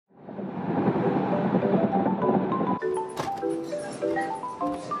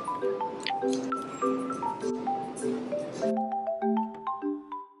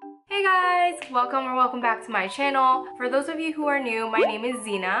welcome or welcome back to my channel. For those of you who are new, my name is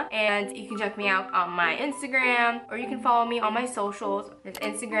Zena and you can check me out on my Instagram or you can follow me on my socials. There's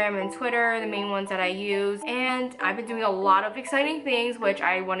Instagram and Twitter, the main ones that I use, and I've been doing a lot of exciting things which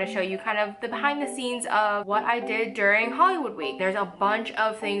I want to show you kind of the behind the scenes of what I did during Hollywood Week. There's a bunch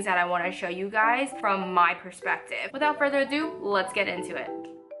of things that I want to show you guys from my perspective. Without further ado, let's get into it.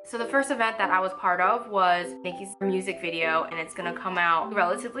 So the first event that I was part of was Nicki's music video, and it's gonna come out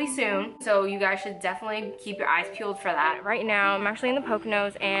relatively soon. So you guys should definitely keep your eyes peeled for that. Right now, I'm actually in the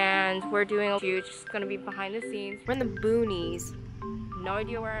Poconos and we're doing a shoot. It's gonna be behind the scenes. We're in the boonies. No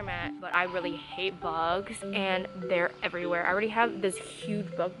idea where I'm at, but I really hate bugs and they're everywhere. I already have this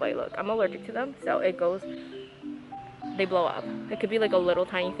huge bug bite. Look, I'm allergic to them, so it goes, they blow up. It could be like a little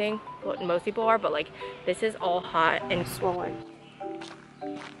tiny thing, what most people are, but like this is all hot and swollen.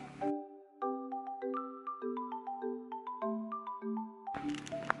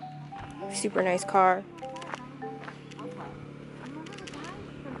 Super nice car.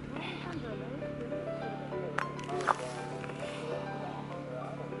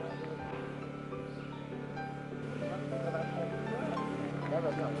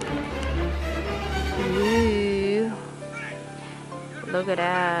 Ooh, look at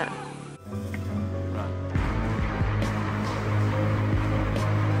that.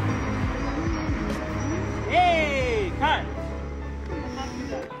 Hey, cut.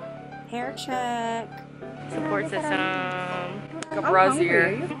 Hair check. Support system. A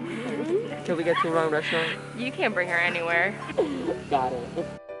brazier. Till we get to our restaurant. You can't bring her anywhere. Got it.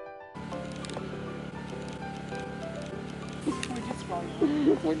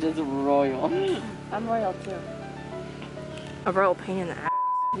 We're just royal. I'm royal too. A royal pain in the ass.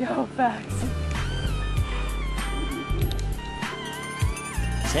 Yo, facts.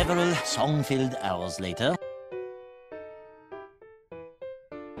 Several song-filled hours later.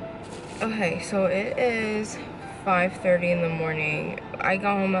 Okay, so it is 5:30 in the morning. I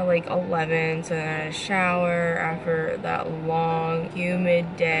got home at like 11, so then I had a shower after that long,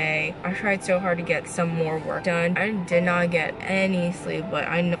 humid day. I tried so hard to get some more work done. I did not get any sleep, but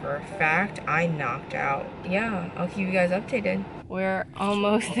I know for a fact I knocked out. Yeah, I'll keep you guys updated. We're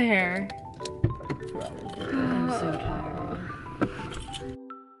almost there. I'm so tired.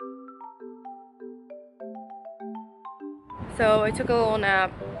 So I took a little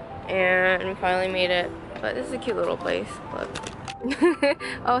nap and we finally made it. But this is a cute little place. Look.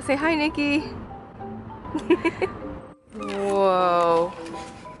 Oh, say hi, Nikki. Whoa.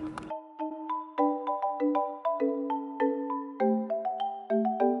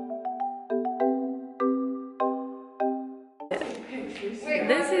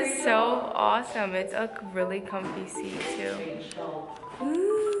 This is so awesome. It's a really comfy seat too.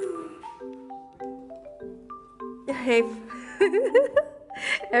 Ooh. Hey.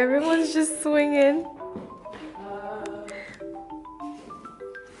 Everyone's just swinging.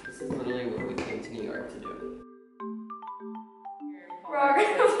 This is literally what we came to New York to do.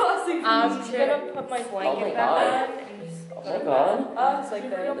 I'm gonna put my blanket back on and just Oh my god. just like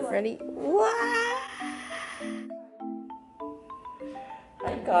this. Ready? What?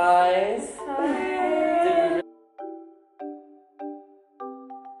 Hi guys. Hi.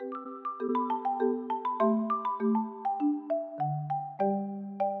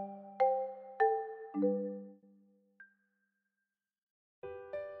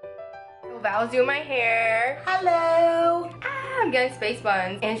 Val's doing my hair. Hello! I'm getting space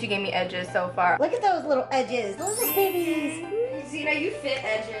buns. And she gave me edges so far. Look at those little edges. Those little babies. Zena, you fit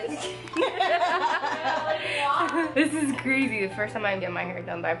edges. This is crazy. The first time I get my hair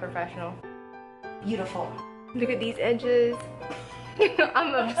done by a professional. Beautiful. Look at these edges.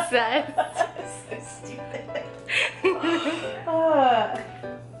 I'm obsessed. So stupid.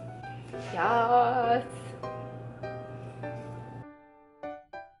 Yes.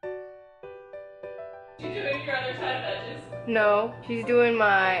 You doing your other side of edges? No, she's doing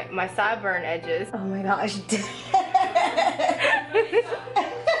my sideburn edges. Oh my gosh.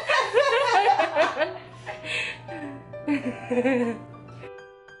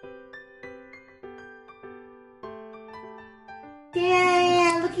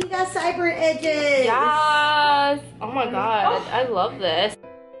 Yeah, look, you got sideburn edges. Yes. Oh my god, I love this.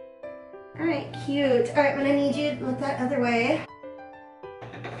 All right, cute. All right, I'm gonna need you to look that other way.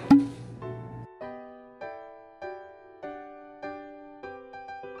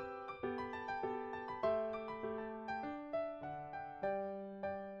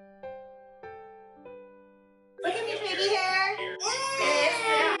 Look at me, baby hair.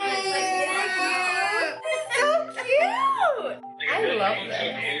 So cute. I love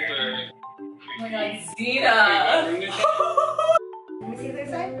this. Oh my god, Zena! Let me see the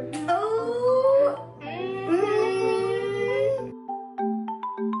other side. Oh,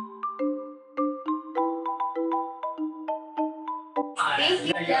 Thank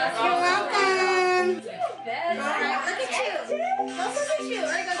you. Yes, you're welcome. Alright, look at you. Look at you.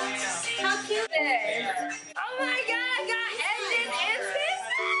 There you go. How cute is this? Oh my god, I got Edges and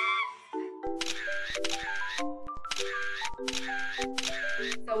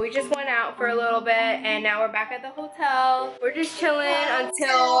Sister. So we just went out for a little bit and now we're back at the hotel. We're just chilling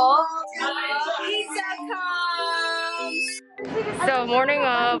until pizza comes. So morning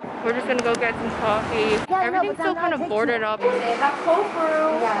up, we're just gonna go get some coffee. Everything's still kind of boarded up. They have cold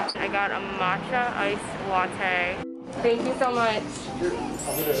brew. Yeah. I got a matcha iced latte. Thank you so much.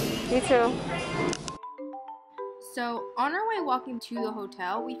 You too. So on our way walking to the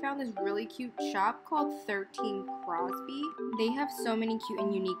hotel, we found this really cute shop called 13 Crosby. They have so many cute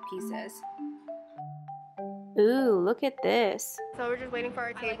and unique pieces. Ooh, look at this. So we're just waiting for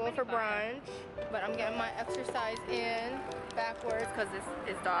our table for brunch, but I'm getting my exercise in backwards because this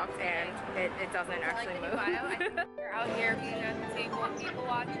is docked and it doesn't actually move. We're out here being at the table, people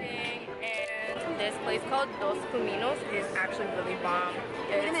watching, and this place called Dos Caminos is actually really bomb.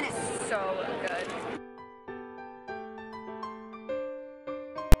 It's so good.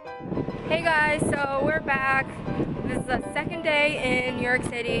 Hey guys, so we're back. This is the second day in New York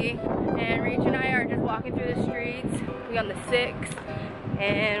City, and Rach and I are just walking through the streets. We're on the 6th,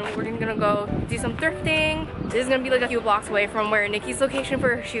 and we're gonna go do some thrifting. This is gonna be like a few blocks away from where Nikki's location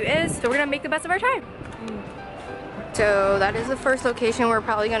for her shoot is, so we're gonna make the best of our time. So that is the first location we're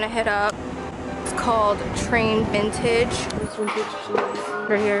probably gonna hit up. It's called Train Vintage.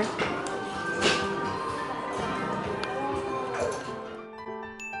 Right here.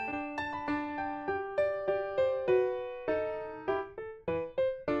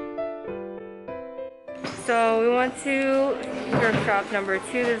 So we went to thrift shop number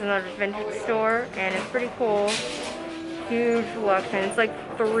 2. There's another vintage store and it's pretty cool. Huge selection. It's like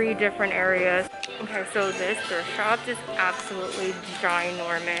 3 different areas. Okay, so this thrift shop is absolutely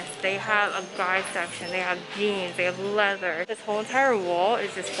ginormous. They have a guy section, they have jeans, they have leather. This whole entire wall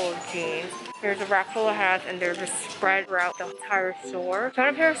is just full of jeans. There's a rack full of hats and they're just spread throughout the entire store.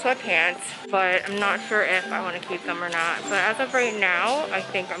 Found a pair of sweatpants, but I'm not sure if I want to keep them or not. But as of right now, I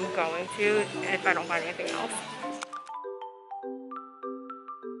think I'm going to if I don't find anything else.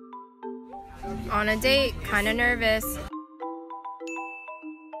 On a date, kind of nervous.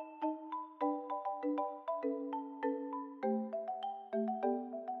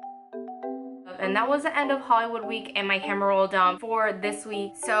 And that was the end of Hollywood Week and my camera roll dump for this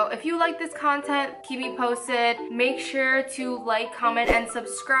week. So if you like this content, keep me posted. Make sure to like, comment, and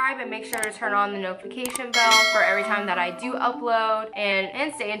subscribe, and make sure to turn on the notification bell for every time that I do upload,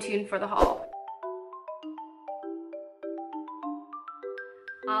 and stay in tune for the haul.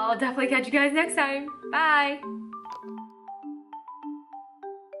 I'll definitely catch you guys next time. Bye!